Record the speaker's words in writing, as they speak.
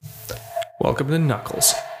Welcome to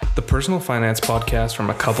Knuckles, the personal finance podcast from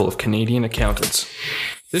a couple of Canadian accountants.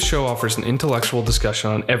 This show offers an intellectual discussion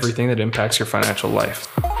on everything that impacts your financial life,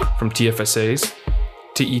 from TFSAs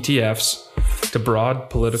to ETFs to broad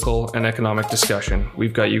political and economic discussion.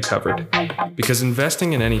 We've got you covered, because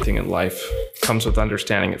investing in anything in life comes with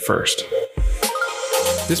understanding it first.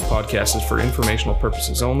 This podcast is for informational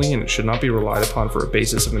purposes only, and it should not be relied upon for a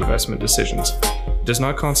basis of investment decisions. It does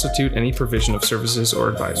not constitute any provision of services or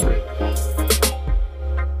advisory.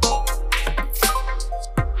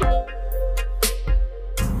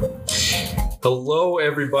 Hello,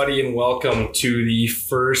 everybody, and welcome to the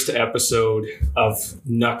first episode of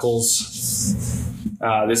Knuckles.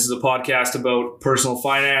 This is a podcast about personal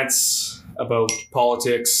finance, about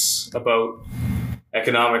politics, about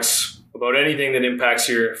economics, about anything that impacts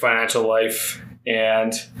your financial life.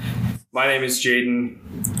 And my name is Jaden,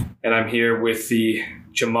 and I'm here with the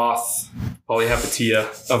Chamath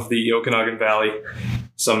Polyhepatia of the Okanagan Valley,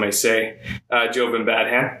 some may say, Jovan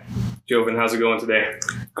Badhan. Jovan, how's it going today?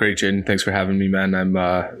 Great, Jaden. Thanks for having me, man. I'm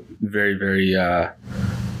very, very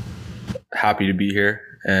happy to be here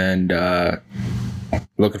and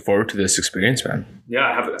looking forward to this experience, man.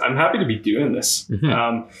 Yeah, I'm happy to be doing this.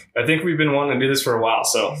 Mm-hmm. I think we've been wanting to do this for a while,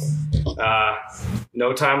 so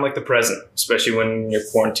no time like the present, especially when you're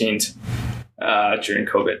quarantined during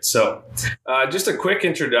COVID. So just a quick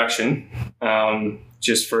introduction,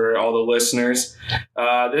 just for all the listeners.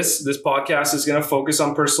 This podcast is going to focus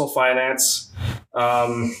on personal finance.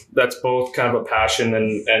 That's both kind of a passion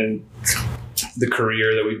and the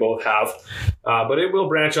career that we both have. But it will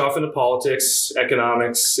branch off into politics,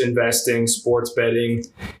 economics, investing, sports betting,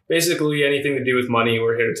 basically anything to do with money.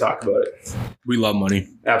 We're here to talk about it. We love money.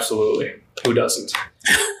 Absolutely. Who doesn't?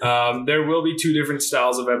 There will be two different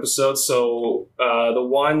styles of episodes. So the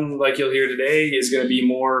one like you'll hear today is going to be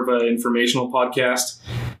more of an informational podcast,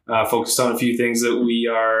 focused on a few things that we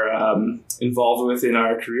are involved with in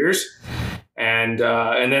our careers. And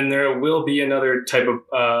then there will be another type of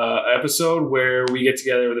episode where we get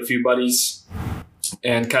together with a few buddies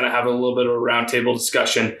and kind of have a little bit of a roundtable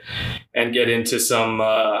discussion and get into some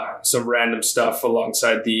random stuff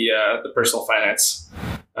alongside the personal finance.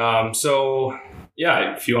 So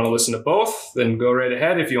yeah, if you want to listen to both, then go right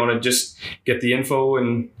ahead. If you want to just get the info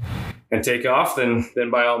and take off,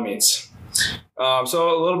 then by all means.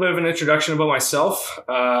 So a little bit of an introduction about myself.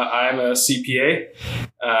 I'm a CPA,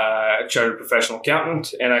 chartered professional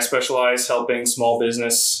accountant, and I specialize helping small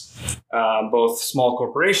business, both small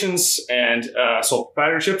corporations and sole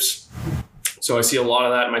proprietorships. So I see a lot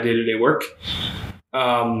of that in my day-to-day work.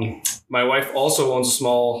 My wife also owns a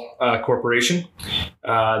small corporation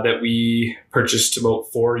that we purchased about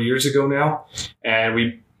 4 years ago now, and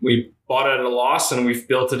we bought it at a loss, and we've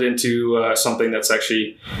built it into something that's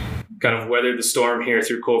actually kind of weathered the storm here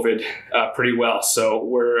through COVID pretty well. So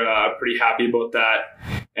we're pretty happy about that,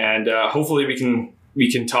 and hopefully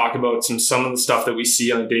we can talk about some of the stuff that we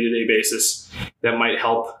see on a day-to-day basis that might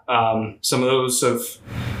help some of those of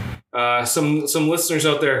some listeners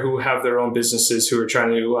out there who have their own businesses who are trying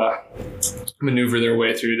to maneuver their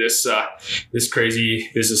way through this crazy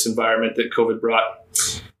business environment that COVID brought.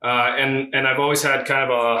 And I've always had kind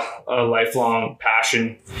of a lifelong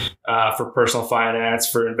passion for personal finance,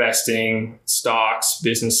 for investing, stocks,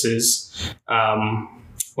 businesses,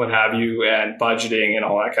 what have you, and budgeting and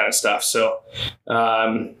all that kind of stuff. So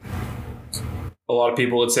a lot of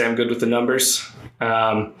people would say I'm good with the numbers.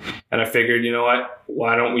 And I figured, you know what,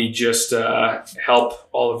 why don't we just help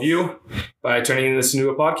all of you by turning this into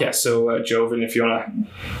a podcast? So Jovan, if you want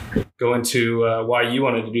to go into why you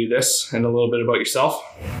wanted to do this and a little bit about yourself.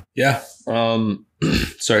 Yeah.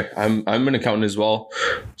 Sorry, I'm an accountant as well.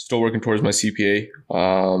 Still working towards my CPA.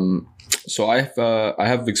 So I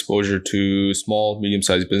have exposure to small,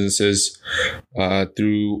 medium-sized businesses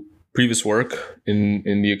through previous work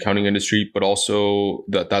in the accounting industry, but also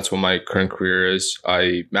that's what my current career is.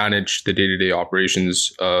 I manage the day-to-day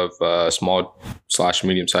operations of a small /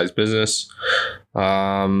 medium-sized business.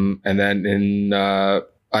 And then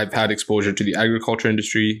I've had exposure to the agriculture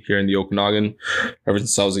industry here in the Okanagan ever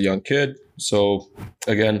since I was a young kid. So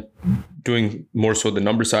again, doing more so the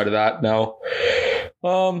number side of that now.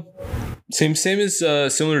 Same as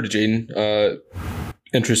similar to Jaden.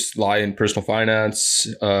 Interests lie in personal finance,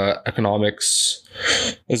 economics,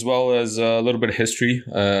 as well as a little bit of history.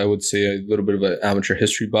 I would say a little bit of an amateur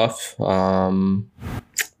history buff. But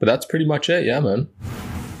that's pretty much it. Yeah, man.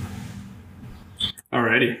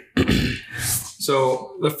 Alrighty.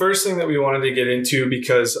 So the first thing that we wanted to get into,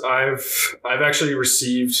 because I've actually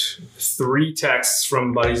received 3 texts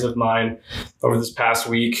from buddies of mine over this past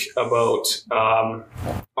week about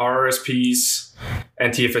RRSPs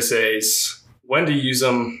and TFSAs, when to use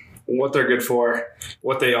them, what they're good for,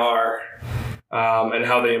 what they are, and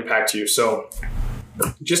how they impact you. So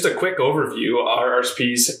just a quick overview,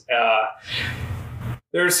 RRSPs,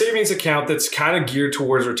 they're a savings account that's kind of geared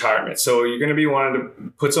towards retirement. So you're going to be wanting to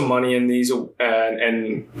put some money in these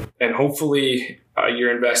and hopefully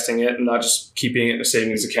you're investing it and not just keeping it in a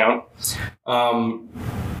savings account.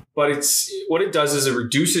 But what it does is it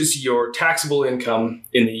reduces your taxable income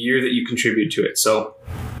in the year that you contribute to it. So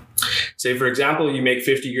say, for example, you make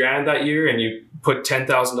 50 grand that year and you put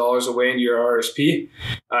 $10,000 away into your RRSP,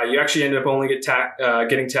 you actually end up only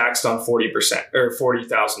getting taxed on 40% or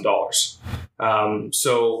 $40,000.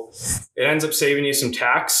 So it ends up saving you some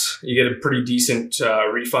tax. You get a pretty decent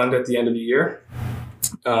refund at the end of the year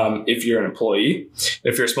if you're an employee.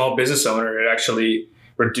 If you're a small business owner, it actually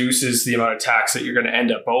reduces the amount of tax that you're going to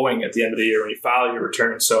end up owing at the end of the year when you file your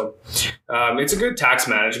return. So it's a good tax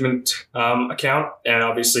management account, and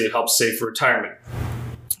obviously it helps save for retirement.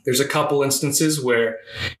 There's a couple instances where,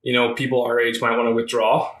 people our age might want to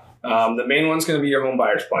withdraw. The main one's going to be your home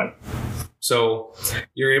buyer's plan. So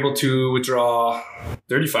you're able to withdraw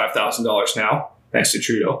 $35,000 now, thanks to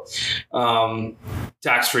Trudeau,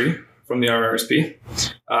 tax-free from the RRSP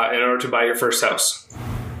in order to buy your first house.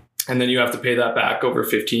 And then you have to pay that back over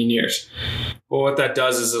 15 years. Well, what that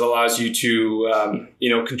does is it allows you to,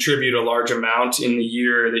 contribute a large amount in the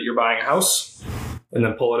year that you're buying a house and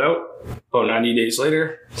then pull it out about 90 days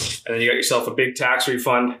later. And then you got yourself a big tax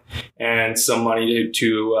refund and some money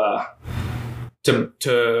to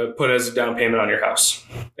put as a down payment on your house.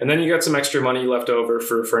 And then you got some extra money left over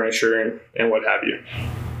for furniture and what have you.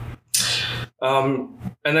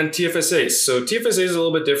 And then TFSAs. So TFSAs is a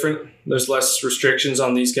little bit different. There's less restrictions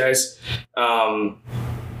on these guys.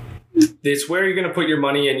 It's where you're going to put your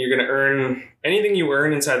money and you're going to earn anything you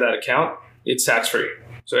earn inside that account. It's tax-free.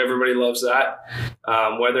 So everybody loves that.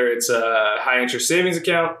 Whether it's a high interest savings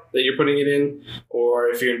account that you're putting it in, or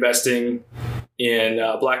if you're investing in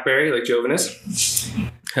BlackBerry like Jovan is.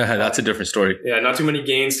 That's a different story. Yeah, not too many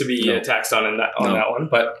gains to be taxed on that one.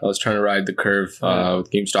 But I was trying to ride the curve with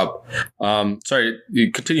GameStop. Sorry, you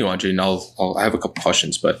continue on, Jane. I have a couple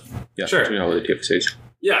questions, but yeah, sure. Continue on with the TFSAs.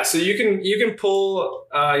 Yeah, so you can pull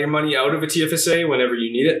your money out of a TFSA whenever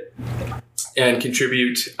you need it and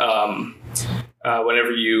contribute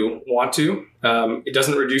whenever you want to. It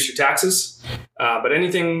doesn't reduce your taxes, but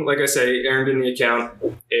anything, like I say, earned in the account,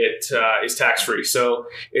 it is tax-free. So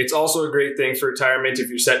it's also a great thing for retirement if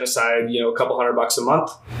you're setting aside, a couple $100 a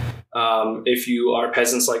month. If you are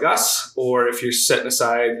peasants like us, or if you're setting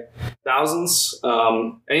aside thousands,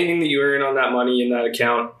 anything that you earn on that money in that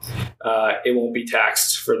account, it won't be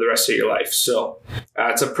taxed for the rest of your life. So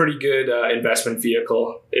it's a pretty good investment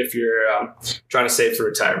vehicle if you're trying to save for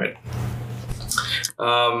retirement.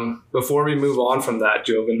 Before we move on from that,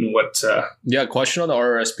 Jovan, question on the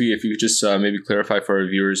RRSP. If you could just maybe clarify for our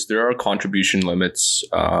viewers, there are contribution limits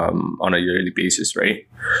on a yearly basis, right?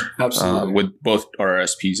 Absolutely. With both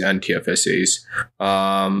RRSPs and TFSAs.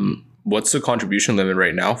 What's the contribution limit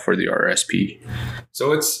right now for the RRSP?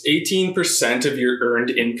 So it's 18% of your earned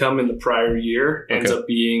income in the prior year ends up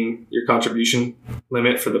being your contribution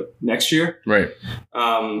limit for the next year. Right.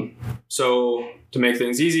 So to make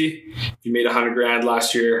things easy, if you made 100 grand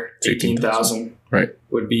last year, 18,000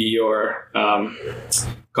 would be your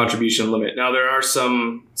contribution limit. Now there are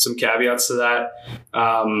some caveats to that.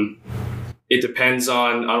 It depends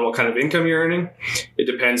on what kind of income you're earning.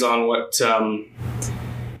 It depends on what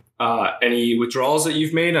any withdrawals that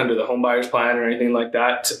you've made under the home buyer's plan or anything like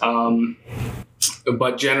that.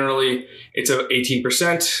 But generally, it's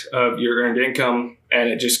 18% of your earned income, and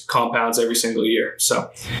it just compounds every single year.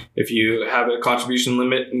 So if you have a contribution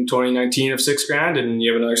limit in 2019 of $6,000 and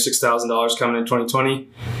you have another $6,000 coming in 2020,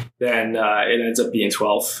 then it ends up being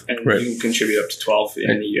 12, and you can contribute up to 12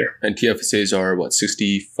 in a year. And TFSAs are what,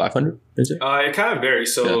 6,500? Is it? It kind of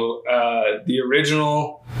varies. So the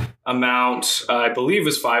original amount, I believe,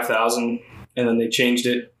 was 5,000. And then they changed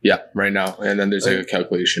it. Yeah, right now. And then there's a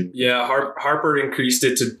calculation. Yeah, Harper increased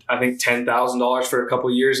it to, I think, $10,000 for a couple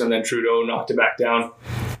of years, and then Trudeau knocked it back down.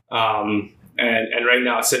 And right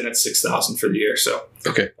now it's sitting at $6,000 for the year. So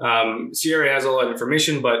CRA has all that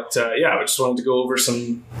information, but I just wanted to go over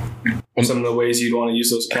some of the ways you'd want to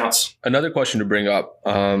use those accounts. Another question to bring up.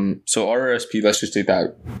 So RRSP, let's just take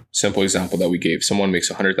that simple example that we gave. Someone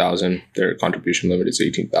makes $100,000. Their contribution limit is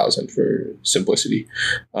 $18,000 for simplicity.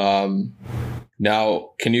 Now,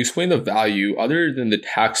 can you explain the value other than the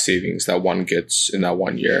tax savings that one gets in that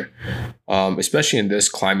 1 year? especially in this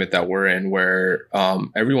climate that we're in, where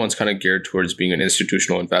everyone's kind of geared towards being an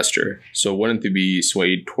institutional investor. So wouldn't they be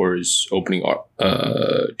swayed towards opening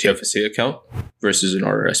a TFSA account versus an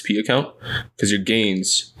RRSP account? Because your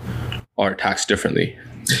gains are taxed differently.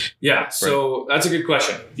 Yeah, so that's a good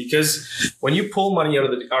question, because when you pull money out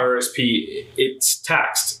of the RRSP, it's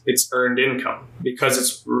taxed. It's earned income because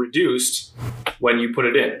it's reduced when you put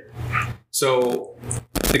it in. So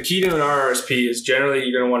the key to an RRSP is generally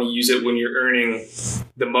you're going to want to use it when you're earning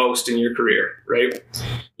the most in your career, right?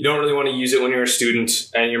 You don't really want to use it when you're a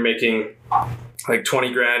student and you're making like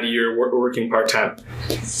 20 grand a year working part-time.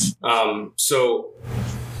 So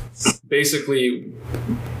basically,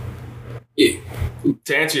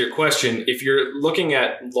 to answer your question, if you're looking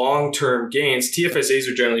at long-term gains, TFSAs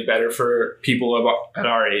are generally better for people at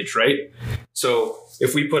our age, right? So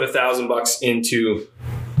if we put $1,000 into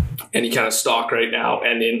any kind of stock right now,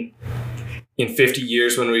 and in 50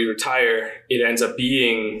 years when we retire, it ends up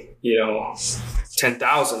being,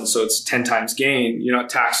 10,000. So it's 10 times gain. You're not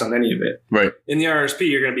taxed on any of it. Right. In the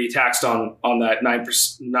RRSP, you're going to be taxed on that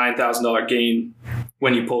 $9,000 gain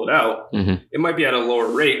when you pull it out. Mm-hmm. It might be at a lower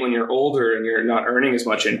rate when you're older and you're not earning as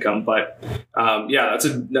much income. But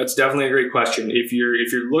that's definitely a great question. If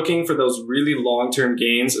you're looking for those really long-term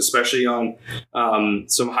gains, especially on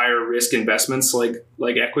some higher risk investments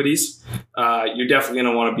like equities, you're definitely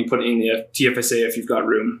going to want to be putting in the TFSA if you've got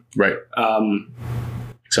room. Right.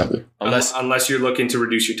 Exactly. Unless you're looking to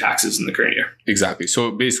reduce your taxes in the current year. Exactly.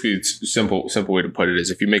 So basically, it's simple way to put it is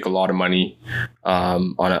if you make a lot of money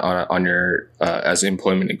on your as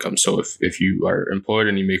employment income. So if you are employed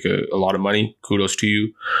and you make a lot of money, kudos to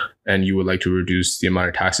you, and you would like to reduce the amount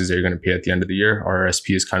of taxes that you're going to pay at the end of the year,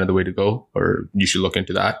 RRSP is kind of the way to go, or you should look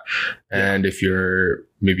into that. And if you're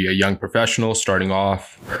maybe a young professional starting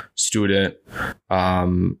off, student,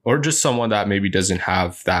 or just someone that maybe isn't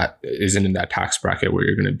in that tax bracket where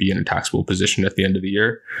you're going to be in a taxable position at the end of the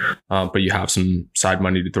year, but you have some side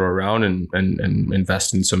money to throw around and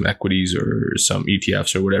invest in some equities or some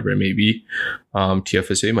ETFs or whatever it may be,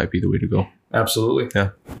 TFSA might be the way to go. Absolutely.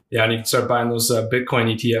 Yeah, and you can start buying those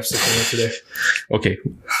Bitcoin ETFs that came out today. Okay.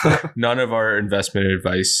 None of our investment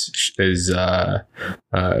advice is,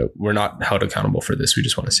 we're not held accountable for this. We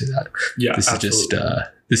just want to say that. Yeah, this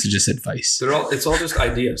is just advice. It's all just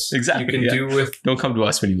ideas. Exactly. You can don't come to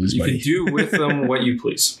us when you lose money. You can do with them what you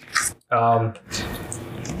please.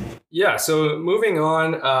 So moving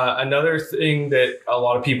on, another thing that a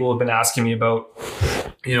lot of people have been asking me about,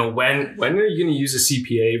 when are you going to use a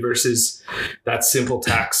CPA versus that simple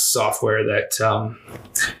tax software that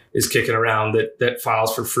is kicking around that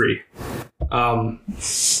files for free?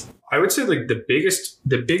 I would say like the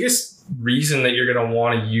biggest reason that you're going to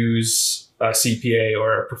want to use a CPA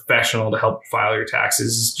or a professional to help file your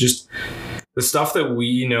taxes is just the stuff that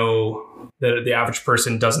we know that the average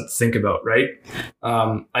person doesn't think about, right?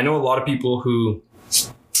 I know a lot of people who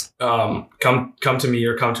come to me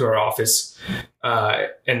or come to our office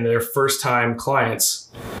and they're first time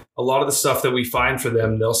clients. A lot of the stuff that we find for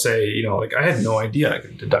them, they'll say, I had no idea I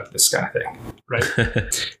could deduct this kind of thing,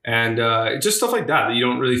 right? And just stuff like that you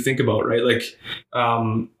don't really think about, right? Like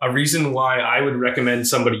a reason why I would recommend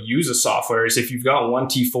somebody use a software is if you've got one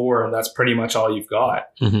T4 and that's pretty much all you've got.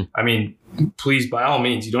 Mm-hmm. I mean, please, by all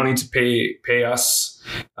means, you don't need to pay us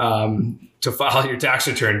to file your tax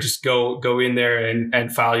return. Just go in there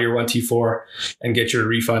and file your one T4 and get your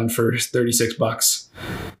refund for $36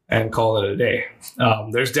 and call it a day.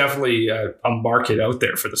 There's definitely a market out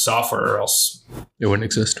there for the software, or else it wouldn't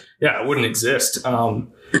exist. Yeah, it wouldn't exist. But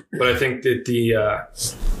I think that the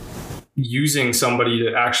using somebody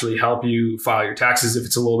to actually help you file your taxes, if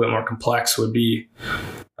it's a little bit more complex, would be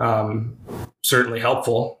certainly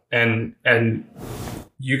helpful. And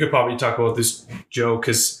you could probably talk about this, Joe,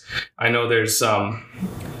 because I know there's some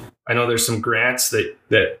grants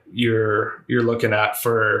that you're looking at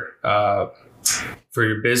for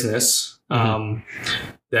your business.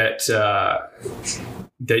 That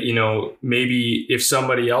maybe if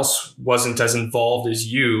somebody else wasn't as involved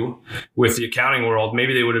as you with the accounting world,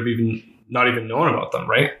 maybe they would have not even known about them,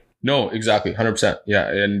 right? No, exactly. 100%. Yeah.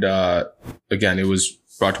 And again, it was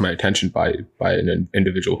brought to my attention by an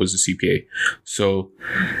individual who's a CPA. So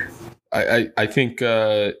I think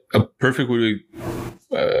a perfect way to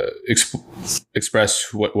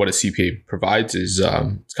express what a CPA provides is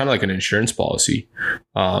it's kind of like an insurance policy.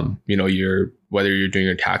 Whether you're doing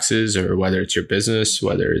your taxes or whether it's your business,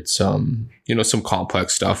 whether it's some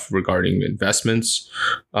complex stuff regarding investments,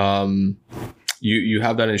 you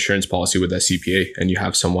have that insurance policy with that CPA, and you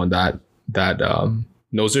have someone that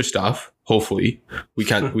knows their stuff. Hopefully, we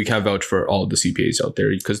can't vouch for all the CPAs out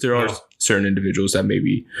there, because there are certain individuals that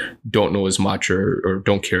maybe don't know as much or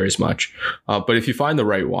don't care as much. But if you find the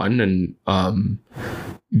right one, and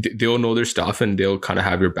they'll know their stuff and they'll kind of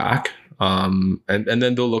have your back. And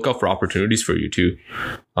then they'll look out for opportunities for you too.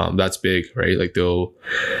 That's big, right? Like they'll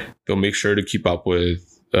make sure to keep up with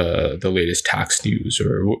the latest tax news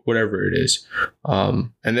or whatever it is.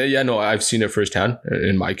 And then, I've seen it firsthand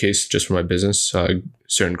in my case, just for my business,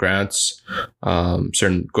 certain grants,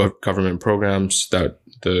 certain government programs that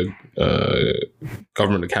the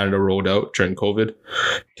government of Canada rolled out during COVID,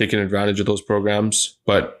 taking advantage of those programs.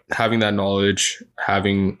 But having that knowledge,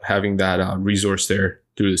 having that resource there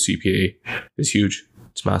through the CPA is huge.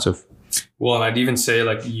 It's massive. Well, and I'd even say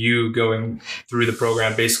like you going through the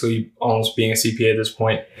program, basically almost being a CPA at this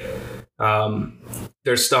point,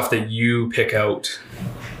 there's stuff that you pick out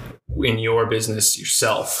in your business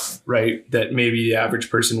yourself, right? That maybe the average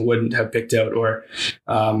person wouldn't have picked out, or,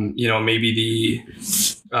 maybe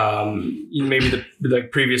the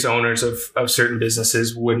previous owners of certain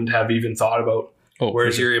businesses wouldn't have even thought about.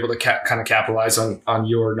 Whereas you're able to kind of capitalize on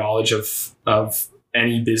your knowledge of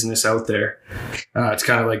any business out there. It's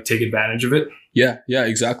kind of like take advantage of it. Yeah,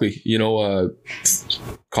 exactly.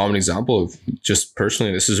 Common example of just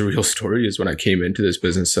personally, this is a real story, is when I came into this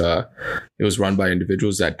business, it was run by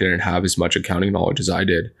individuals that didn't have as much accounting knowledge as I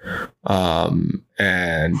did.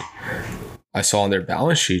 And I saw on their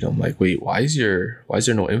balance sheet, I'm like, wait, why is there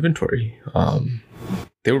no inventory?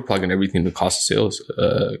 They were plugging everything to cost of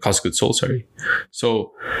goods sold, sorry.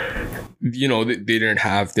 So, they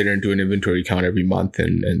didn't do an inventory count every month,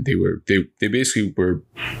 and they basically were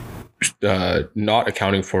not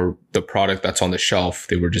accounting for the product that's on the shelf.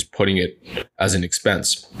 They were just putting it as an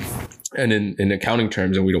expense. And in accounting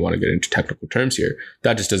terms, and we don't want to get into technical terms here,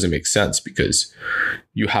 that just doesn't make sense, because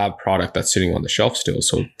you have product that's sitting on the shelf still.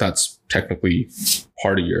 So that's technically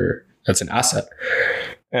that's an asset.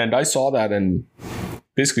 And I saw that and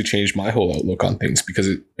basically changed my whole outlook on things, because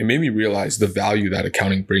it made me realize the value that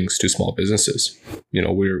accounting brings to small businesses.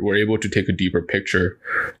 We're able to take a deeper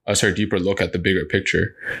look at the bigger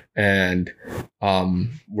picture, and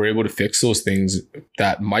we're able to fix those things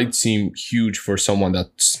that might seem huge for someone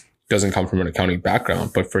that doesn't come from an accounting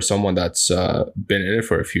background, but for someone that's been in it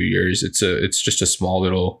for a few years, it's just a small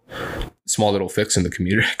little fix in the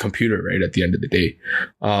computer, right? At the end of the day.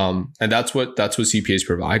 And that's what CPAs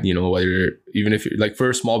provide, whether, even if you're like, for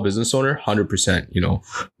a small business owner, 100%,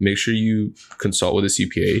 make sure you consult with a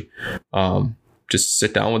CPA. Just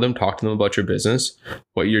sit down with them, talk to them about your business,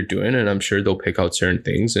 what you're doing, and I'm sure they'll pick out certain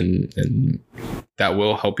things and that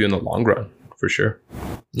will help you in the long run, for sure.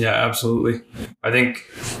 Yeah, absolutely. I think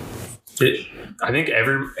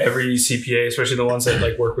every CPA, especially the ones that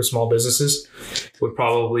like work with small businesses, would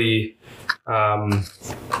probably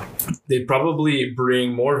they'd probably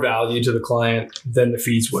bring more value to the client than the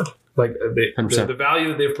fees would. Like the value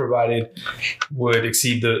that they've provided would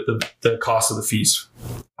exceed the cost of the fees,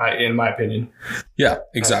 in my opinion. Yeah,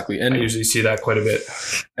 exactly. And I usually see that quite a bit.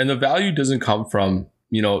 And the value doesn't come from,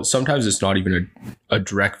 sometimes it's not even a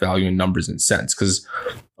direct value in numbers and cents, because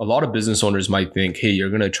a lot of business owners might think, hey, you're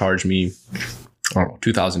going to charge me, I don't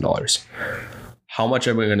know, $2,000. How much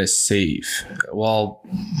am I going to save? Well,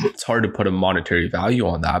 it's hard to put a monetary value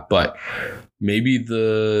on that, but maybe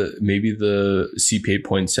the CPA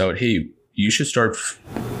points out, hey, you should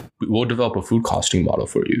we'll develop a food costing model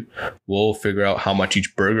for you. We'll figure out how much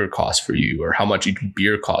each burger costs for you, or how much each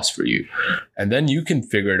beer costs for you. And then you can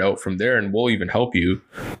figure it out from there, and we'll even help you.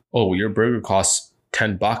 Oh, your burger costs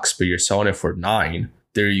 $10, but you're selling it for $9.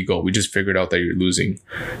 There you go. We just figured out that you're losing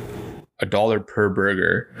 $1 per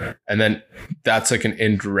burger. And then that's like an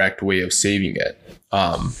indirect way of saving it.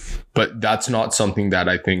 But that's not something that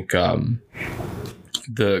I think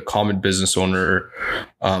the common business owner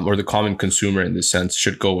or the common consumer in this sense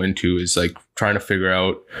should go into, is like trying to figure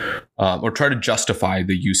out or try to justify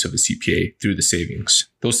the use of a CPA through the savings.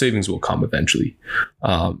 Those savings will come eventually.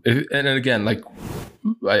 And again, like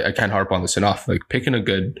I can't harp on this enough, like picking a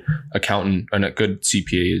good accountant and a good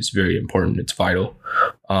CPA is very important. It's vital.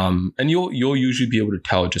 And you'll usually be able to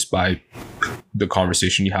tell just by the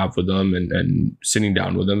conversation you have with them and sitting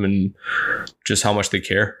down with them and just how much they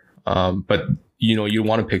care. But you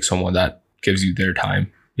want to pick someone that gives you their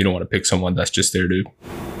time. You don't want to pick someone that's just there to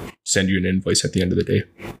send you an invoice at the end of the day.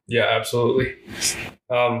 Yeah, absolutely.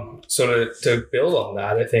 So to build on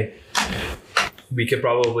that, I think we could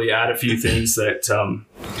probably add a few things that,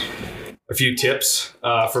 a few tips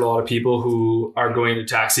for a lot of people who are going to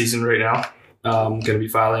tax season right now, going to be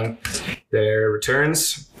filing their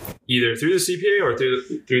returns either through the CPA or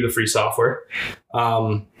through the free software.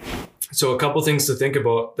 So a couple things to think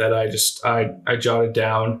about that I jotted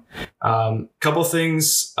down. Couple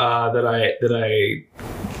things that I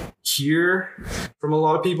hear from a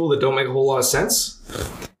lot of people that don't make a whole lot of sense,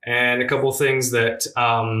 and a couple things that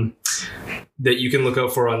that you can look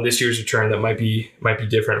out for on this year's return that might be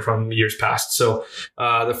different from years past. So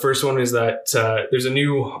the first one is that there's a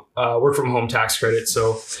new work from home tax credit.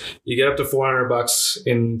 So you get up to $400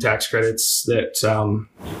 in tax credits that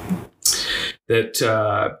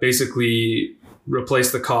basically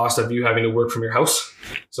replace the cost of you having to work from your house.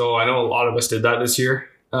 So I know a lot of us did that this year,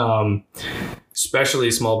 especially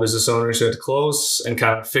small business owners who had to close and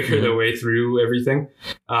kind of figure their way through everything.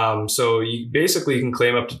 So you basically can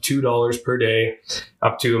claim up to $2 per day,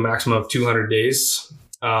 up to a maximum of 200 days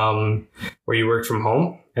where you work from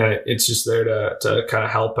home. And it's just there to kind of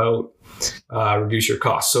help out, reduce your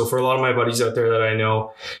costs. So for a lot of my buddies out there that I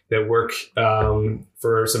know that work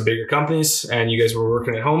for some bigger companies and you guys were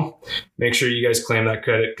working at home, make sure you guys claim that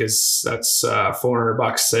credit, because that's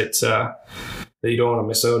 $400 that you don't want to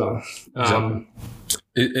miss out on.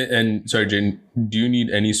 Exactly. And sorry, Jane, do you need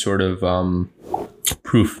any sort of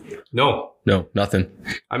proof? No, nothing.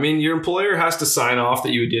 I mean, your employer has to sign off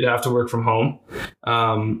that you did have to work from home.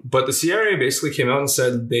 But the CRA basically came out and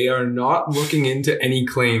said they are not looking into any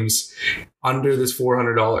claims under this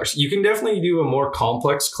 $400. You can definitely do a more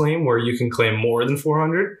complex claim where you can claim more than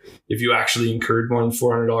 $400 if you actually incurred more than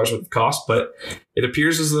 $400 worth of cost. But it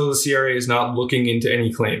appears as though the CRA is not looking into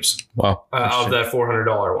any claims. Wow. Of that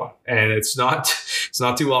 $400 one. And it's not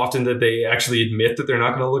too often that they actually admit that they're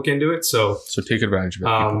not going to look into it. So take advantage of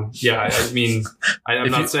it. Yeah, I mean, I'm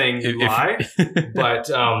not saying lie, but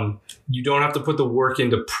you don't have to put the work in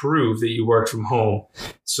to prove that you worked from home.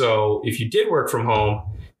 So if you did work from home,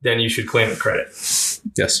 then you should claim the credit.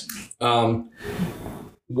 Yes.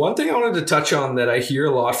 One thing I wanted to touch on that I hear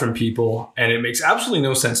a lot from people, and it makes absolutely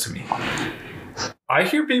no sense to me. I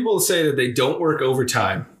hear people say that they don't work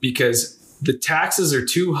overtime because the taxes are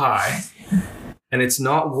too high and it's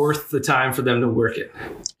not worth the time for them to work it.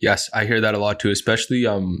 Yes, I hear that a lot too, especially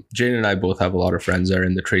Jane and I both have a lot of friends that are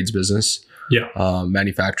in the trades business. Yeah.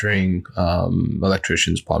 Manufacturing,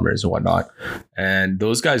 electricians, plumbers and whatnot. And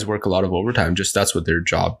those guys work a lot of overtime. Just that's what their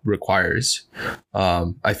job requires.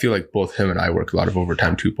 I feel like both him and I work a lot of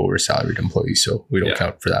overtime too, but we're salaried employees, so we don't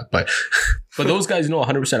count for that. But those guys know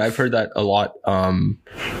 100%. I've heard that a lot.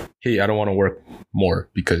 Hey, I don't want to work more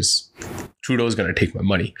because Trudeau's going to take my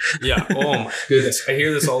money. Yeah. Oh my goodness. I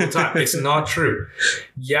hear this all the time. It's not true.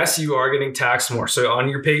 Yes, you are getting taxed more. So on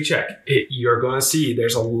your paycheck, you're going to see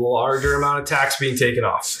there's a larger amount of tax being taken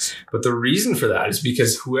off. But the reason for that is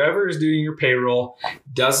because whoever is doing your payroll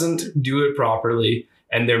doesn't do it properly.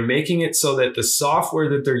 And they're making it so that the software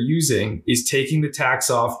that they're using is taking the tax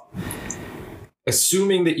off,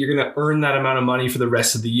 assuming that you're going to earn that amount of money for the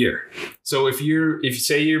rest of the year. So if you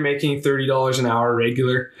say you're making $30 an hour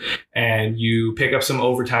regular and you pick up some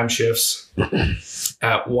overtime shifts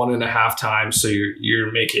at 1.5 times, so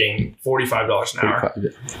you're making $45 an hour.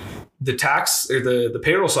 The tax or the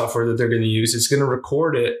payroll software that they're going to use is going to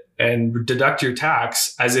record it and deduct your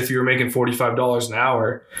tax as if you were making $45 an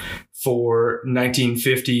hour for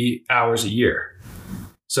 1950 hours a year.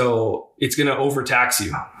 So it's going to overtax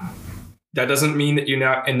you. That doesn't mean that you're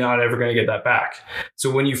not ever going to get that back. So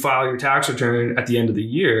when you file your tax return at the end of the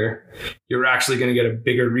year, you're actually going to get a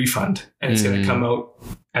bigger refund, and it's going to come out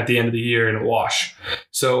at the end of the year in a wash.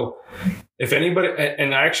 So if anybody,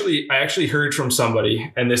 and I actually heard from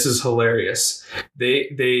somebody, and this is hilarious.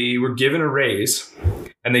 They were given a raise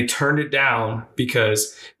and they turned it down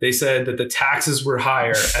because they said that the taxes were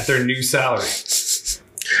higher at their new salary.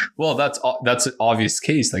 Well, that's an obvious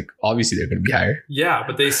case. Like, obviously they're going to be higher. Yeah,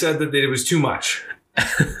 but they said that it was too much.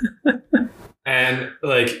 And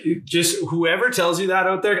like, just whoever tells you that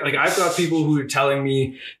out there, like I've got people who are telling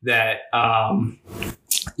me that,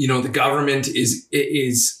 the government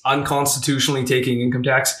is unconstitutionally taking income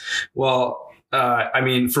tax. Well,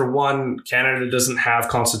 for one, Canada doesn't have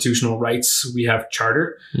constitutional rights. We have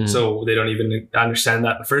charter. So they don't even understand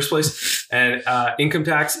that in the first place. And income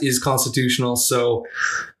tax is constitutional. So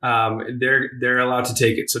they're allowed to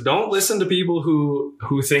take it. So don't listen to people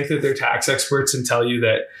who think that they're tax experts and tell you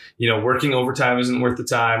that, working overtime isn't worth the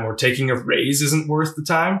time or taking a raise isn't worth the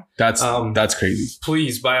time. That's crazy.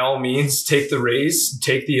 Please, by all means, take the raise,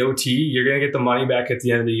 take the OT. You're going to get the money back at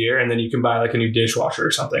the end of the year. And then you can buy like a new dishwasher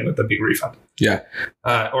or something with a big refund. Yeah.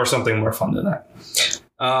 Or something more fun than that.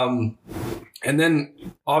 And then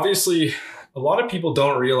obviously a lot of people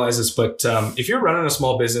don't realize this, but if you're running a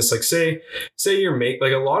small business, like say you're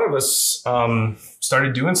like a lot of us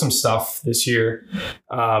started doing some stuff this year,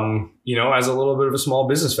 as a little bit of a small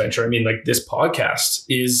business venture. I mean, like this podcast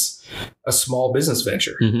is a small business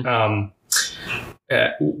venture.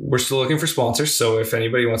 We're still looking for sponsors, so if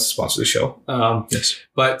anybody wants to sponsor the show, yes.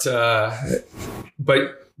 But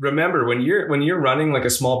remember, when you're running like a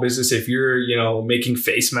small business, if you're making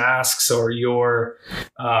face masks or you're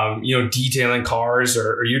detailing cars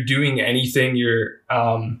or you're doing anything,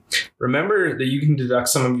 remember that you can deduct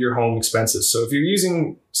some of your home expenses. So if you're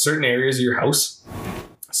using certain areas of your house,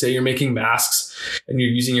 say you're making masks and you're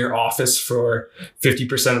using your office for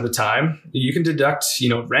 50% of the time, you can deduct,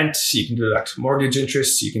 rent, you can deduct mortgage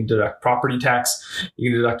interest, you can deduct property tax, you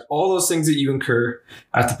can deduct all those things that you incur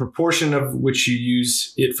at the proportion of which you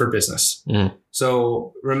use it for business.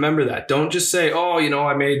 So remember that. Don't just say, oh,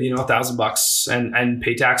 I made, $1,000 and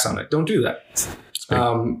pay tax on it. Don't do that.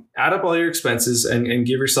 Add up all your expenses and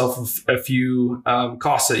give yourself a few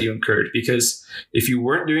costs that you incurred, because if you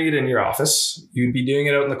weren't doing it in your office, you'd be doing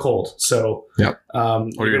it out in the cold. So,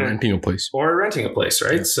 or you're renting a place,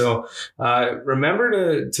 right? Yeah. So,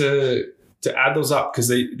 remember to add those up, because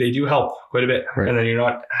they do help quite a bit, right. And then you're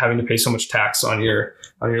not having to pay so much tax on your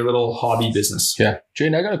little hobby business. Yeah,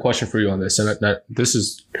 Jane, I got a question for you on this, and this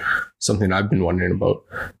is something I've been wondering about.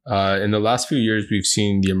 In the last few years, we've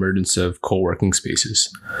seen the emergence of co-working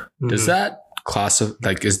spaces. Does that class of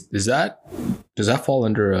does that fall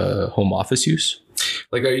under a home office use?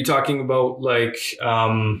 Like, are you talking about like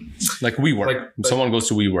WeWork? Like someone goes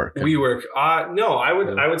to WeWork. WeWork. No,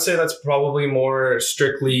 I would say that's probably more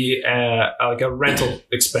strictly like a rental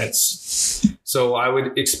expense. So I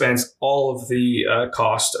would expense all of the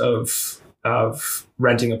cost of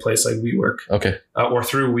renting a place like WeWork. Okay. Or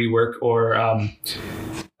through WeWork, or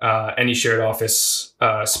any shared office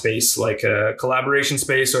space, like a collaboration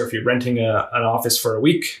space, or if you're renting an office for a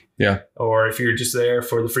week. Yeah. Or if you're just there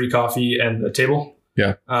for the free coffee and the table.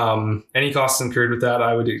 Yeah. Any costs incurred with that,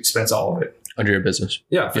 I would expense all of it under your business.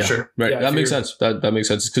 Yeah, for sure. Right. Yeah, that makes sense. That makes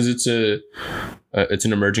sense, because it's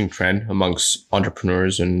an emerging trend amongst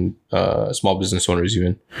entrepreneurs and small business owners.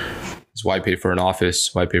 Even is why pay for an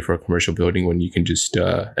office? Why pay for a commercial building when you can just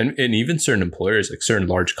and even certain employers, like certain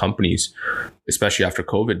large companies, especially after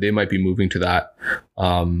COVID, they might be moving to that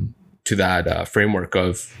framework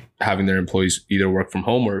of having their employees either work from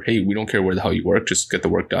home or, hey, we don't care where the hell you work, just get the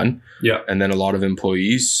work done. Yeah. And then a lot of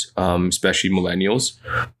employees, especially millennials,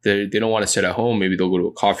 they don't want to sit at home. Maybe they'll go to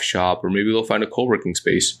a coffee shop, or maybe they'll find a co-working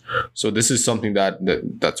space. So this is something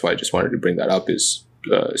that's why I just wanted to bring that up, is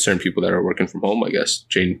certain people that are working from home. I guess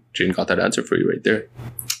Jane got that answer for you right there.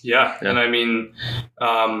 Yeah. And I mean,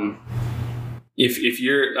 if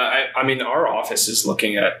you're, I mean, our office is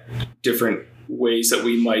looking at different ways that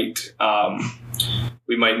we might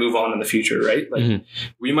move on in the future, right? Like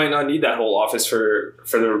we might not need that whole office for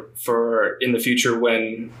in the future,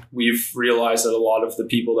 when we've realized that a lot of the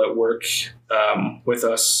people that work with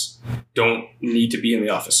us don't need to be in the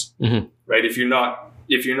office, right? If you're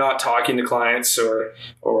not talking to clients or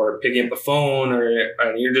picking up the phone,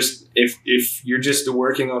 and you're just if you're just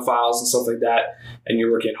working on files and stuff like that, and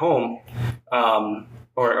you're working at home,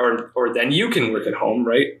 or then you can work at home,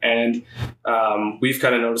 right? And we've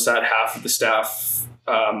kind of noticed that half of the staff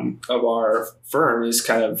of our firm is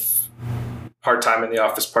kind of part-time in the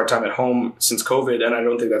office, part-time at home since COVID, and I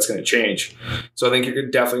don't think that's going to change. So I think you're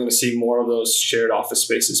definitely going to see more of those shared office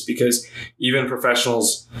spaces, because even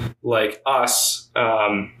professionals like us,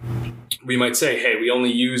 we might say, hey, we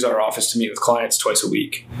only use our office to meet with clients twice a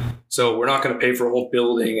week. So we're not going to pay for a whole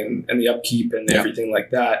building and the upkeep and everything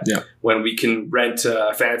like that, when we can rent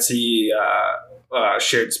a fancy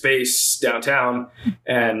shared space downtown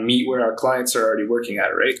and meet where our clients are already working at,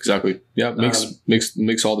 right? Exactly. Yeah,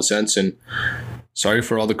 makes all the sense. And sorry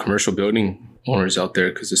for all the commercial building owners out there,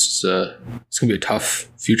 because this is it's gonna be a tough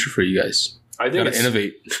future for you guys. I think gotta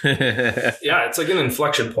innovate. Yeah, it's like an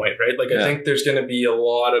inflection point, right? Like I think there's going to be a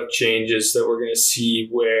lot of changes that we're going to see,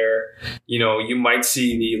 where you might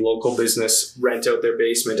see the local business rent out their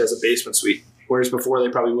basement as a basement suite, whereas before they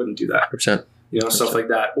probably wouldn't do that. 100%. Stuff like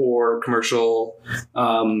that, or commercial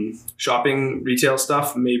shopping retail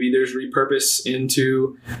stuff. Maybe there's repurpose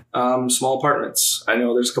into small apartments. I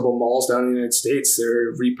know there's a couple of malls down in the United States.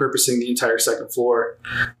 They're repurposing the entire second floor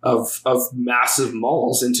of massive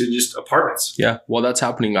malls into just apartments. Yeah, well, that's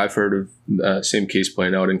happening. I've heard of same case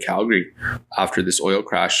playing out in Calgary after this oil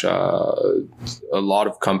crash. A lot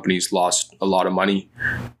of companies lost a lot of money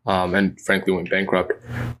and frankly went bankrupt.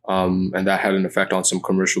 And that had an effect on some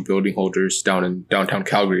commercial building holders down in downtown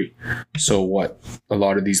Calgary. So what a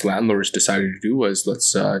lot of these landlords decided to do was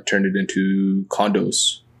let's turn it into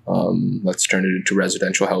condos. Let's turn it into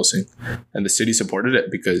residential housing. And the city supported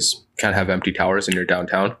it because you can't have empty towers in your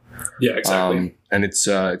downtown. Yeah, exactly. And it's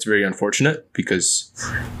very unfortunate because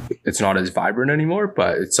it's not as vibrant anymore,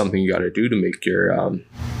 but it's something you got to do to make your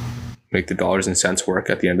make the dollars and cents work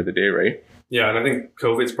at the end of the day, right? Yeah, and I think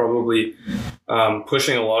COVID's probably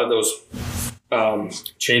pushing a lot of those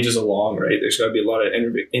changes along, right? There's got to be a lot of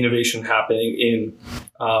innovation happening in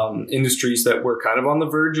industries that were kind of on the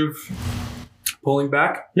verge of pulling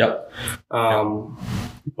back. Yep.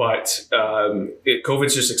 But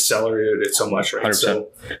COVID's just accelerated it so much, right? 100%. So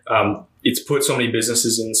it's put so many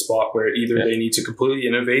businesses in the spot where either they need to completely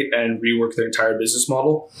innovate and rework their entire business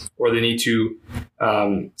model, or they need to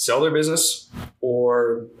sell their business,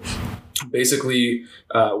 or basically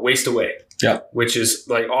waste away. Yeah. Which is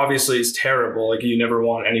like, obviously is terrible. Like you never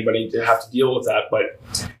want anybody to have to deal with that. But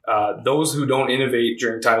those who don't innovate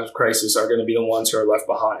during times of crisis are going to be the ones who are left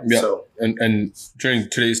behind. Yeah. So, and during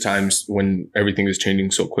today's times when everything is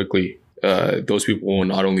changing so quickly, those people will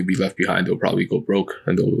not only be left behind, they'll probably go broke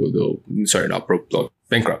and not broke,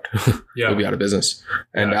 bankrupt. Yeah. They'll be out of business.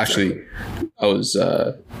 And actually, I was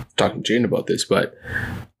talking to Jane about this, but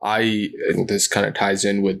and this kind of ties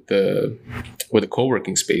in with the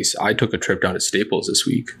co-working space. I took a trip down to Staples this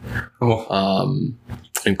week.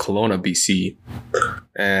 In Kelowna, BC,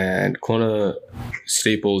 and Kelowna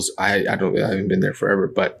Staples. I haven't been there forever,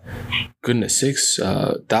 but goodness sakes,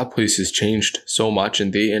 that place has changed so much,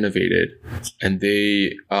 and they innovated, and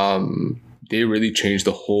they really changed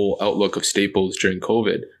the whole outlook of Staples during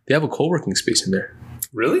COVID. They have a co-working space in there.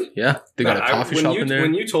 Really? Yeah, they got a coffee shop in there.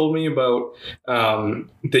 When you told me about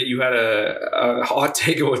that you had a hot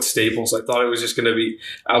take with Staples, I thought it was just going to be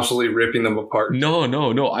absolutely ripping them apart. No.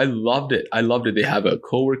 I loved it. They have a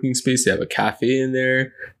co-working space. They have a cafe in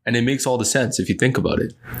there. And it makes all the sense if you think about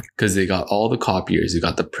it. Because they got all the copiers. They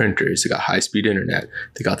got the printers. They got high-speed internet.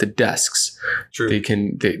 They got the desks. True. They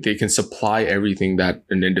can supply everything that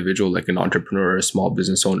an individual, like an entrepreneur or a small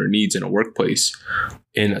business owner, needs in a workplace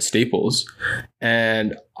in a Staples.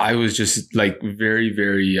 And I was just like very,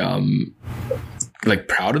 very like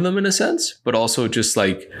proud of them in a sense, but also just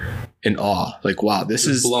like in awe. Like, wow, this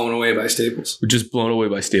is blown away by Staples. Just blown away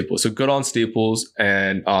by Staples. So good on Staples.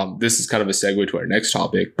 And this is kind of a segue to our next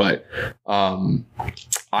topic, but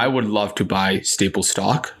I would love to buy Staples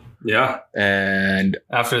stock. Yeah. And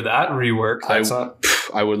after that rework,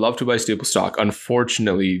 I would love to buy Staples stock.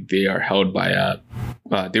 Unfortunately, they are held by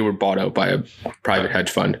they were bought out by a private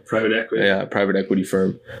hedge fund. Private equity. Yeah, private equity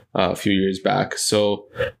firm a few years back. So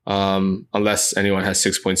unless anyone has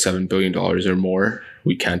 $6.7 billion or more,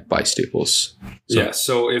 we can't buy Staples.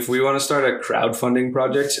 So if we want to start a crowdfunding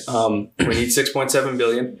project, we need $6.7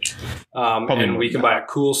 billion. And we can buy a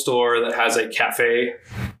cool store that has a cafe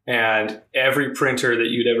and every printer that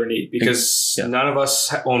you'd ever need, because none of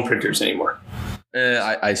us own printers anymore.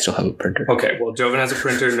 I still have a printer. Okay, well, Jovan has a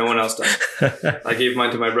printer. No one else does. I gave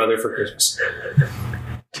mine to my brother for Christmas.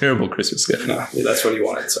 Terrible Christmas gift. No, that's what he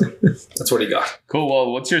wanted, so that's what he got. Cool.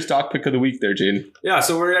 Well, what's your stock pick of the week there, Jane? Yeah,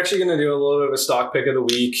 so we're actually going to do a little bit of a stock pick of the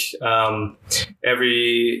week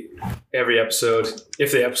every episode.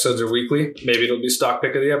 If the episodes are weekly, maybe it'll be stock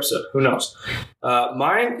pick of the episode. Who knows?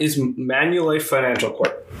 Mine is Manulife Financial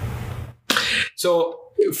Corp. So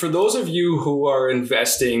for those of you who are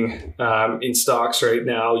investing in stocks right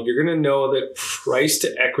now, you're going to know that price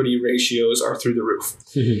to equity ratios are through the roof.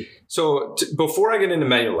 Mm-hmm. So before I get into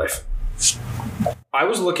Manulife, I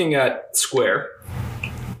was looking at Square,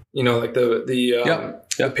 like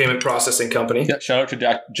the payment processing company. Yeah, shout out to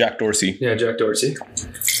Jack Dorsey. Yeah, Jack Dorsey.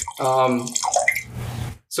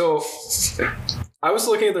 So I was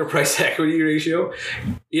looking at their price to equity ratio.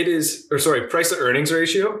 Price to earnings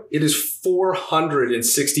ratio. It is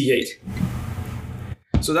 468.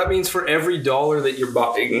 So that means for every dollar that you're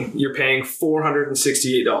buying, you're paying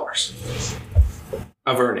 $468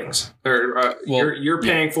 of earnings. You're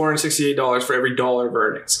paying $468 for every dollar of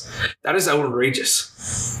earnings. That is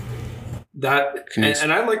outrageous.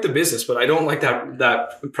 And I like the business, but I don't like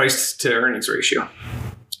that price to earnings ratio.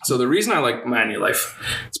 So the reason I like Manulife,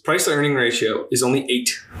 its price to earning ratio is only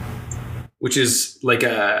 8, which is it's like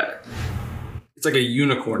a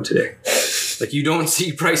unicorn today. Like you don't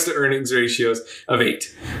see price to earnings ratios of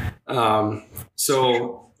 8.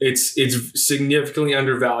 So it's significantly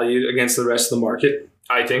undervalued against the rest of the market,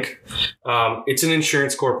 I think. It's an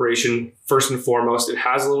insurance corporation, first and foremost. It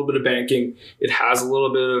has a little bit of banking. It has a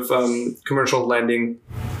little bit of commercial lending.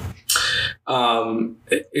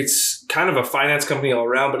 It's kind of a finance company all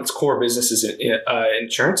around, but its core business is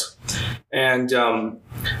insurance. And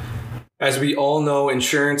As we all know,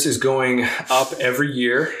 insurance is going up every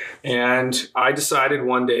year. And I decided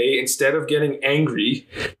one day, instead of getting angry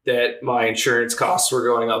that my insurance costs were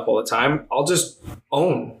going up all the time, I'll just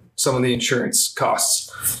own some of the insurance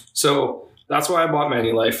costs. So that's why I bought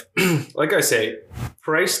Manulife. Like I say,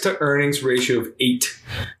 price to earnings ratio of 8,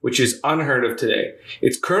 which is unheard of today.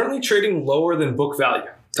 It's currently trading lower than book value.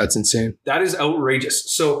 That's insane. That is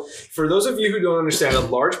outrageous. So for those of you who don't understand, a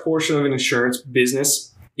large portion of an insurance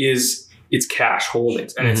business is its cash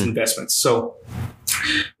holdings and its investments. So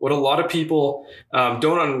what a lot of people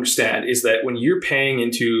don't understand is that when you're paying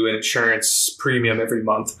into an insurance premium every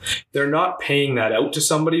month, they're not paying that out to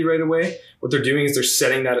somebody right away. What they're doing is they're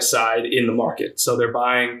setting that aside in the market. So they're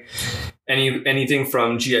buying anything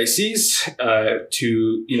from GICs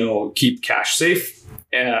to keep cash safe,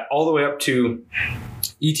 all the way up to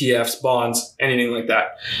ETFs, bonds, anything like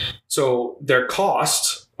that. So their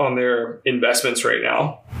cost on their investments right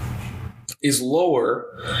now is lower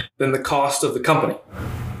than the cost of the company.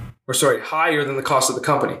 Higher than the cost of the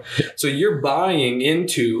company. So you're buying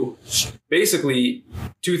into basically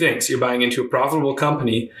two things. You're buying into a profitable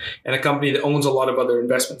company and a company that owns a lot of other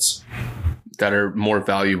investments that are more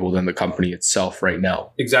valuable than the company itself right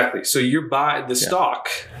now. Exactly. So the stock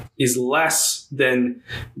is less than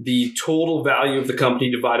the total value of the company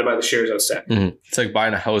divided by the shares outstanding. It's like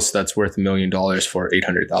buying a house that's worth $1 million for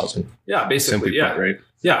 $800,000. Yeah, basically. Simply put, right?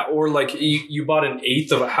 Yeah, or like you bought an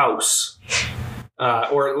eighth of a house.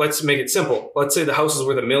 Or let's make it simple. Let's say the house is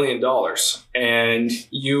worth $1 million and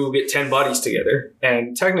you get 10 buddies together,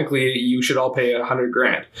 and technically you should all pay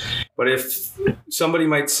 $100,000. But if somebody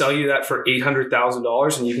might sell you that for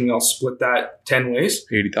 $800,000 and you can all split that 10 ways,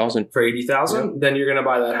 $80,000, then you're going to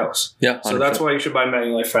buy that house. Yeah. 100%. So that's why you should buy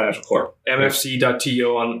Manulife Financial Corp. MFC.to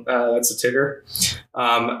on that's the ticker.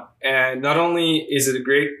 And not only is it a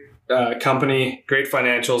great company, great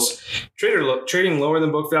financials, trading lower than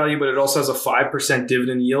book value, but it also has a 5%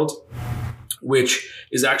 dividend yield, which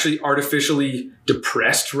is actually artificially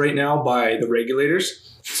depressed right now by the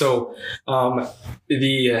regulators. So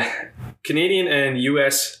the Canadian and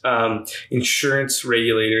U.S. Insurance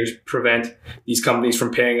regulators prevent these companies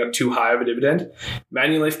from paying up too high of a dividend.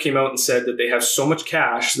 Manulife came out and said that they have so much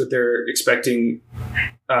cash that they're expecting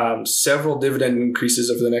several dividend increases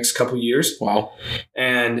over the next couple of years. Wow.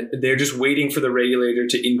 And they're just waiting for the regulator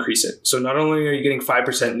to increase it. So not only are you getting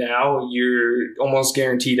 5% now, you're almost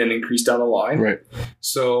guaranteed an increase down the line. Right.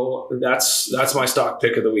 So that's my stock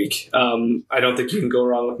pick of the week. I don't think you can go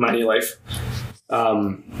wrong with Manulife.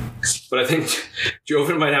 But I think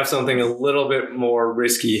Jovan might have something a little bit more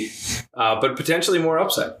risky, but potentially more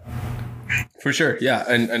upside. For sure. Yeah.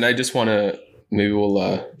 And I just want to, maybe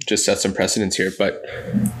we'll just set some precedents here, but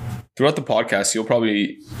throughout the podcast, you'll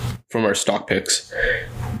probably, from our stock picks,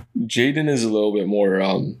 Jaden is a little bit more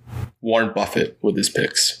Warren Buffett with his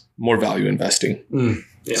picks, more value investing,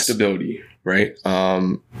 Yes. stability, right?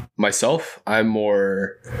 Myself, I'm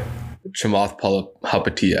more Chamath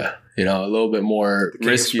Palihapitiya, a little bit more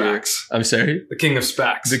riskier. I'm sorry? The king of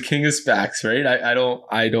SPACs. The king of SPACs, right?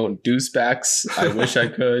 I don't do SPACs. I wish I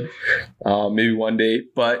could, maybe one day,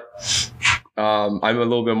 but I'm a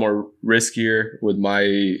little bit more riskier with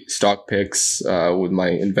my stock picks, with my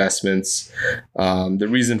investments. The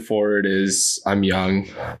reason for it is I'm young,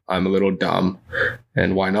 I'm a little dumb,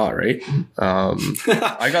 and why not, right?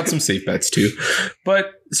 I got some safe bets too.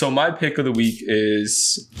 But so my pick of the week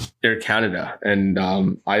is Air Canada, and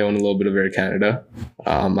I own a little bit of Air Canada.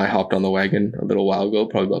 I hopped on the wagon a little while ago,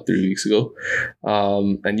 probably about 3 weeks ago.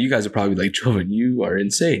 And you guys are probably like, Jovan, you are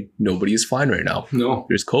insane. Nobody is fine right now. No.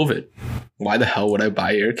 There's COVID. Why the hell would I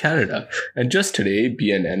buy Air Canada? And just today,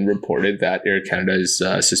 BNN reported that Air Canada is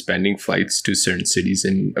suspending flights to certain cities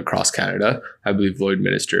across Canada. I believe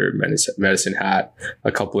Lloydminster, Medicine Hat,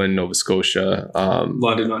 a couple in Nova Scotia.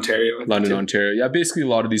 London, Ontario. Ontario. Yeah, basically a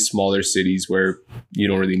lot of these smaller cities where you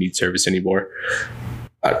don't really need service anymore.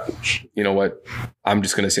 You know what? I'm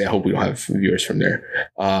just going to say I hope we don't have viewers from there.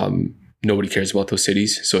 Nobody cares about those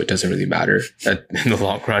cities, so it doesn't really matter in the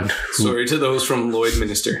long run. Sorry to those from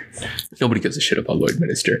Lloydminster. Nobody gives a shit about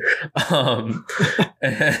Lloydminster.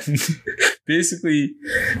 And basically,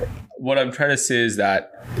 what I'm trying to say is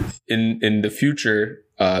that in the future,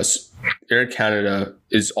 Air Canada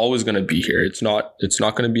is always going to be here. It's not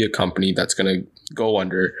going to be a company that's going to go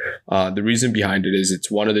under. The reason behind it is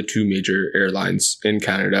it's one of the two major airlines in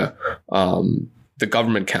Canada. The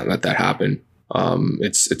government can't let that happen.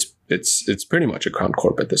 It's pretty much a crown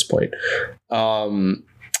corp at this point. And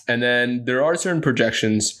then there are certain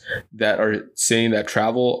projections that are saying that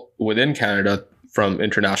travel within Canada from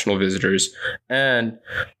international visitors and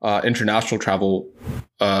international travel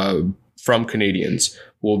from Canadians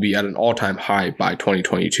will be at an all-time high by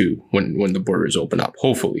 2022 when the borders open up.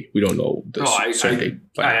 Hopefully, we don't know the certain date.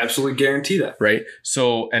 I absolutely guarantee that. Right.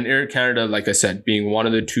 So, and Air Canada, like I said, being one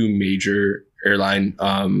of the two major airline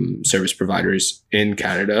service providers in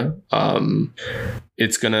Canada,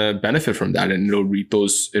 it's gonna benefit from that, and it'll reap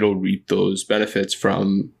those benefits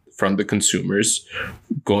from the consumers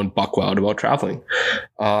going buck wild about traveling.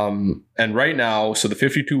 And right now, so the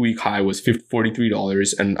 52-week high was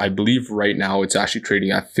 $43, and I believe right now it's actually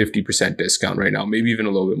trading at 50% discount right now, maybe even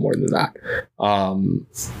a little bit more than that.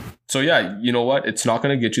 So yeah, you know what? It's not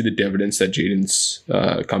going to get you the dividends that Jaden's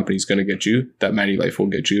company is going to get you, that Manulife will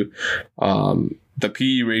get you. The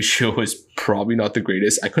PE ratio is probably not the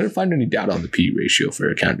greatest. I couldn't find any data on the PE ratio for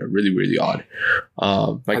Air Canada. Really, really odd.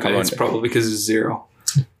 It's probably because it's zero.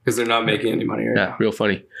 Because they're not making any money right now. Real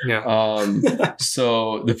funny. Yeah.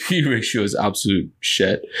 So the P ratio is absolute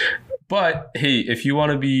shit. But hey, if you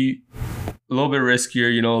want to be a little bit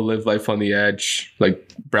riskier, live life on the edge,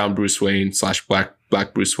 like brown Bruce Wayne /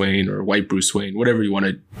 black Bruce Wayne or white Bruce Wayne, whatever you want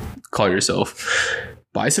to call yourself,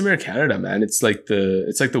 buy some Air Canada, man. It's like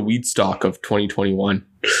the weed stock of 2021.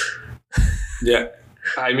 Yeah.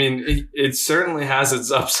 I mean, it certainly has its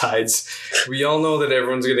upsides. We all know that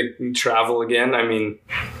everyone's going to travel again. I mean,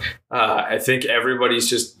 I think everybody's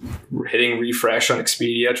just hitting refresh on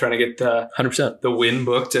Expedia, trying to get the 100% the win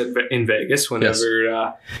booked in Vegas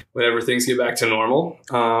whenever things get back to normal.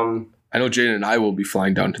 I know Jaden and I will be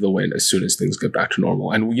flying down to the Win as soon as things get back to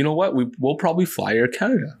normal. And you know what? We'll probably fly Air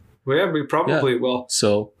Canada. Well, yeah, we probably will.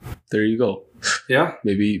 So there you go. Yeah.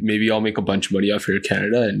 Maybe I'll make a bunch of money off Air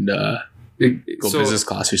Canada and go business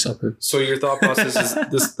class or something. So your thought process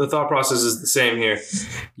is the thought process is the same here.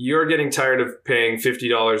 You're getting tired of paying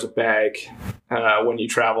 $50 a bag when you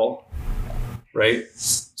travel, right?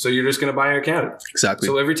 So you're just going to buy Air Canada. Exactly.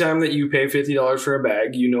 So every time that you pay $50 for a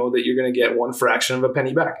bag, you know that you're going to get one fraction of a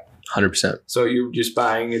penny back. 100%. So you're just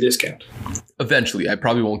buying a discount. Eventually, I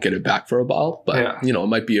probably won't get it back for a while, but it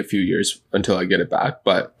might be a few years until I get it back.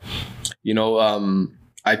 But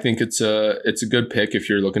I think it's a good pick if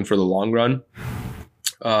you're looking for the long run.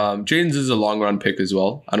 Jaden's is a long run pick as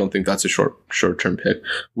well. I don't think that's a short term pick.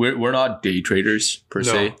 We're not day traders per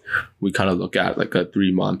se. We kind of look at like a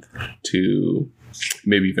 3-month to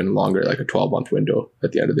maybe even longer, like a 12-month window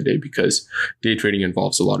at the end of the day, because day trading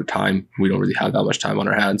involves a lot of time. We don't really have that much time on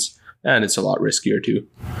our hands, and it's a lot riskier too.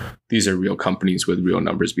 These are real companies with real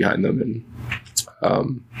numbers behind them, and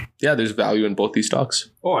there's value in both these stocks.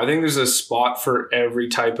 Oh, I think there's a spot for every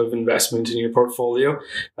type of investment in your portfolio.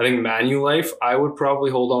 I think Manulife, I would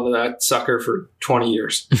probably hold on to that sucker for 20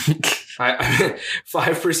 years.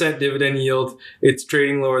 5% dividend yield. It's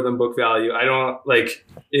trading lower than book value.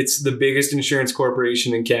 It's the biggest insurance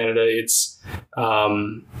corporation in Canada. It's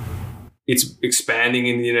expanding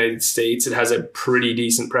in the United States. It has a pretty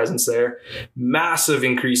decent presence there. Massive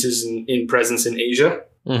increases in presence in Asia.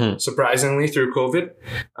 Mm-hmm. Surprisingly, through COVID.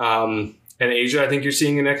 And Asia, I think you're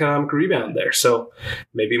seeing an economic rebound there. So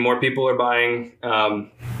maybe more people are buying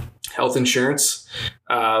health insurance,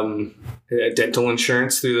 dental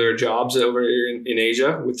insurance through their jobs over in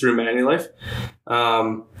Asia through Manulife.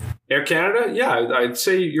 Air Canada, I'd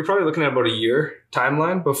say you're probably looking at about a year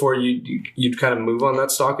timeline before you'd kind of move on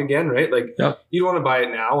that stock again, right? You'd want to buy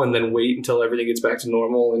it now and then wait until everything gets back to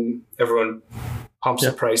normal and everyone pumps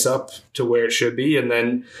the price up to where it should be, and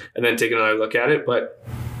then take another look at it. But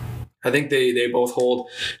I think they both hold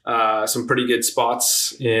some pretty good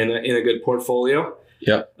spots in a good portfolio.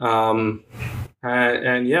 Yeah. I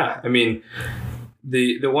mean,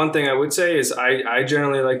 the one thing I would say is I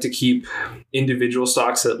generally like to keep individual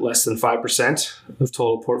stocks at less than 5% of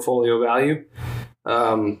total portfolio value.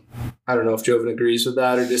 I don't know if Jovan agrees with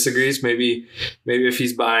that or disagrees. Maybe if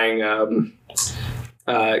he's buying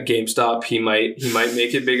GameStop, he might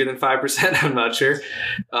make it bigger than 5%. I'm not sure.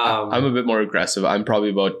 I'm a bit more aggressive. I'm probably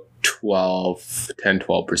about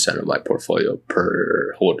 10-12% of my portfolio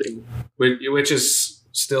per holding, which is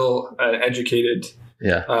still an educated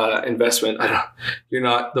investment. You're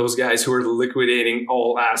not those guys who are liquidating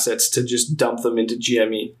all assets to just dump them into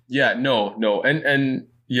GME. Yeah, no. And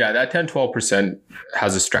that 10-12%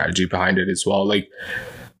 has a strategy behind it as well.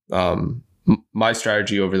 My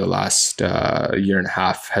strategy over the last year and a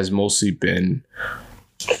half has mostly been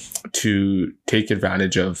to take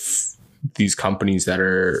advantage of these companies that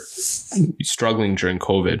are struggling during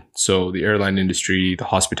COVID. So the airline industry, the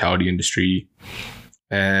hospitality industry,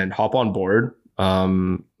 and hop on board.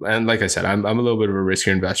 And like I said, I'm a little bit of a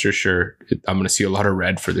riskier investor. Sure, I'm going to see a lot of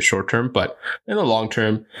red for the short term, but in the long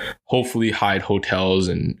term, hopefully Hyatt Hotels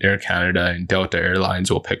and Air Canada and Delta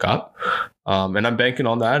Airlines will pick up. And I'm banking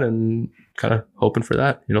on that. And kind of hoping for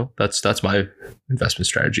that. That's my investment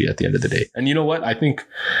strategy at the end of the day. And you know what? I think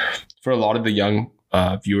for a lot of the young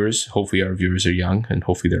viewers, hopefully our viewers are young and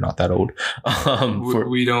hopefully they're not that old.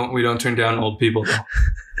 We don't turn down old people though.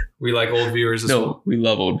 We like old viewers as well. We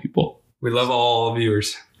love old people. We love all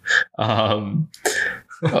viewers. For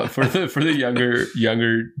the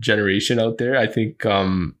younger generation out there, I think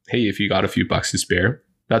hey, if you got a few bucks to spare,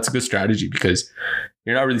 that's a good strategy because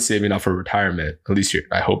you're not really saving up for retirement. At least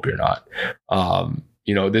I hope you're not.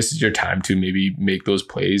 This is your time to maybe make those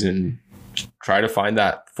plays and try to find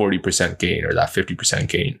that 40% gain or that 50%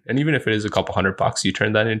 gain. And even if it is a couple $100, you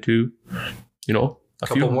turn that into, a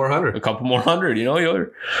couple more hundred,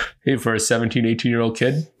 hey, for a 17, 18-year-old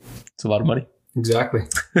kid, it's a lot of money. Exactly.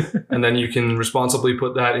 And then you can responsibly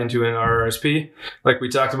put that into an RRSP, like we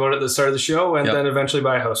talked about at the start of the show, and then eventually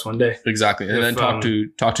buy a house one day. Exactly. And then talk to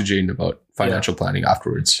Jaden about financial planning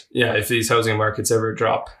afterwards. Yeah. If these housing markets ever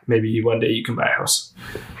drop, maybe one day you can buy a house.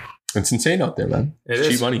 It's insane out there, man. It's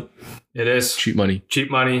cheap money. It is. Cheap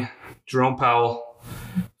money. Jerome Powell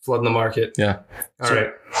flooding the market. Yeah. All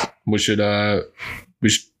right. We should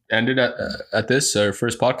end it at this, our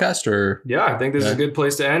first podcast, or? Yeah, I think this is a good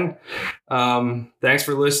place to end. Thanks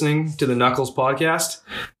for listening to the Knuckles podcast.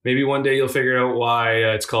 Maybe one day you'll figure out why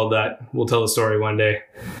it's called that. We'll tell the story one day.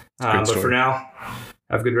 But for now,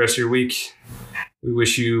 have a good rest of your week. We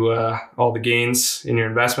wish you all the gains in your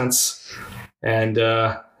investments, and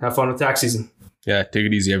have fun with tax season. Yeah, take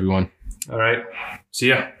it easy, everyone. All right. See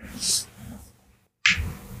ya.